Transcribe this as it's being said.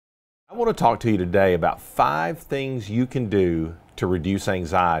I want to talk to you today about 5 things you can do to reduce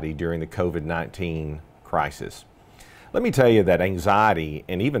anxiety during the COVID-19 crisis. Let me tell you that anxiety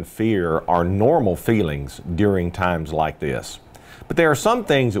and even fear are normal feelings during times like this. But there are some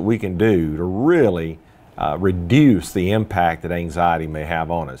things that we can do to really reduce the impact that anxiety may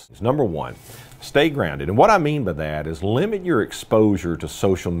have on us. Number 1, stay grounded. And what I mean by that is limit your exposure to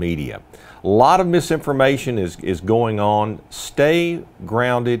social media. A lot of misinformation is going on. Stay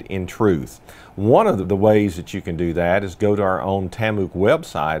grounded in truth. One of the ways that you can do that is go to our own TAMUK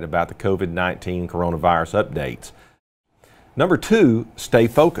website about the COVID-19 coronavirus updates. Number 2, stay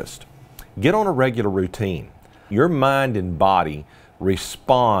focused. Get on a regular routine. Your mind and body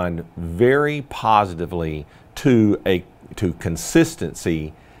respond very positively to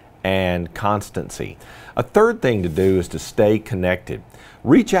consistency and constancy. A third thing to do is to stay connected.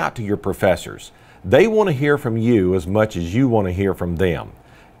 Reach out to your professors. They want to hear from you as much as you want to hear from them.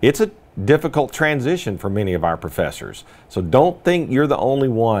 It's a difficult transition for many of our professors, so don't think you're the only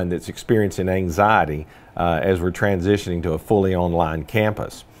one that's experiencing anxiety as we're transitioning to a fully online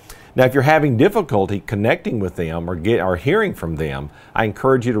campus. Now, if you're having difficulty connecting with them or hearing from them, I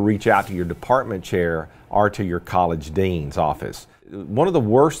encourage you to reach out to your department chair or to your college dean's office. One of the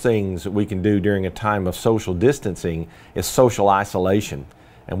worst things that we can do during a time of social distancing is social isolation.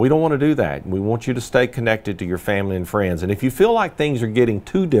 And we don't want to do that. We want you to stay connected to your family and friends. And if you feel like things are getting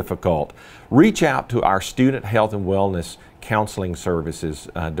too difficult, reach out to our Student Health and Wellness Counseling Services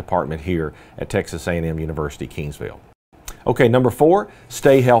department here at Texas A&M University-Kingsville. Okay, number 4,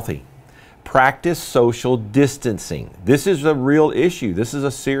 stay healthy. Practice social distancing. This is a real issue. This is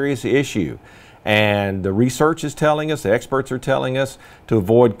a serious issue. And the research is telling us, the experts are telling us to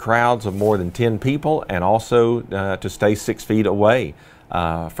avoid crowds of more than 10 people and also to stay 6 feet away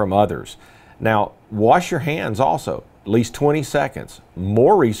from others. Now, wash your hands also, at least 20 seconds.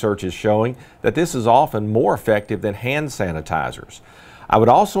 More research is showing that this is often more effective than hand sanitizers. I would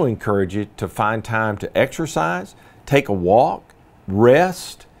also encourage you to find time to exercise, take a walk,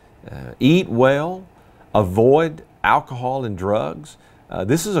 rest, eat well, avoid alcohol and drugs.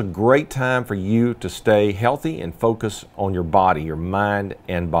 This is a great time for you to stay healthy and focus on your body, your mind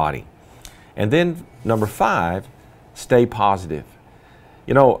and body. And then number 5, stay positive.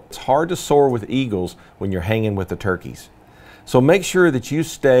 You know, it's hard to soar with eagles when you're hanging with the turkeys. So make sure that you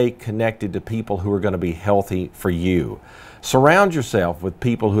stay connected to people who are going to be healthy for you. Surround yourself with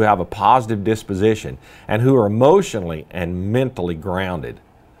people who have a positive disposition and who are emotionally and mentally grounded.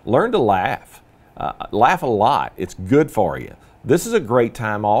 Learn to laugh. Laugh a lot. It's good for you. This is a great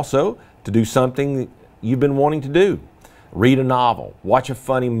time also to do something you've been wanting to do. Read a novel, watch a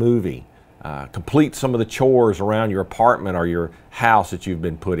funny movie, complete some of the chores around your apartment or your house that you've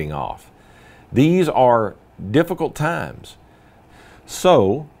been putting off. These are difficult times.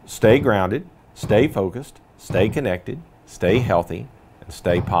 So stay grounded, stay focused, stay connected, stay healthy, and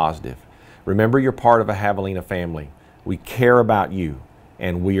stay positive. Remember, you're part of a Javelina family. We care about you,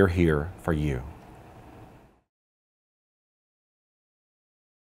 and we are here for you.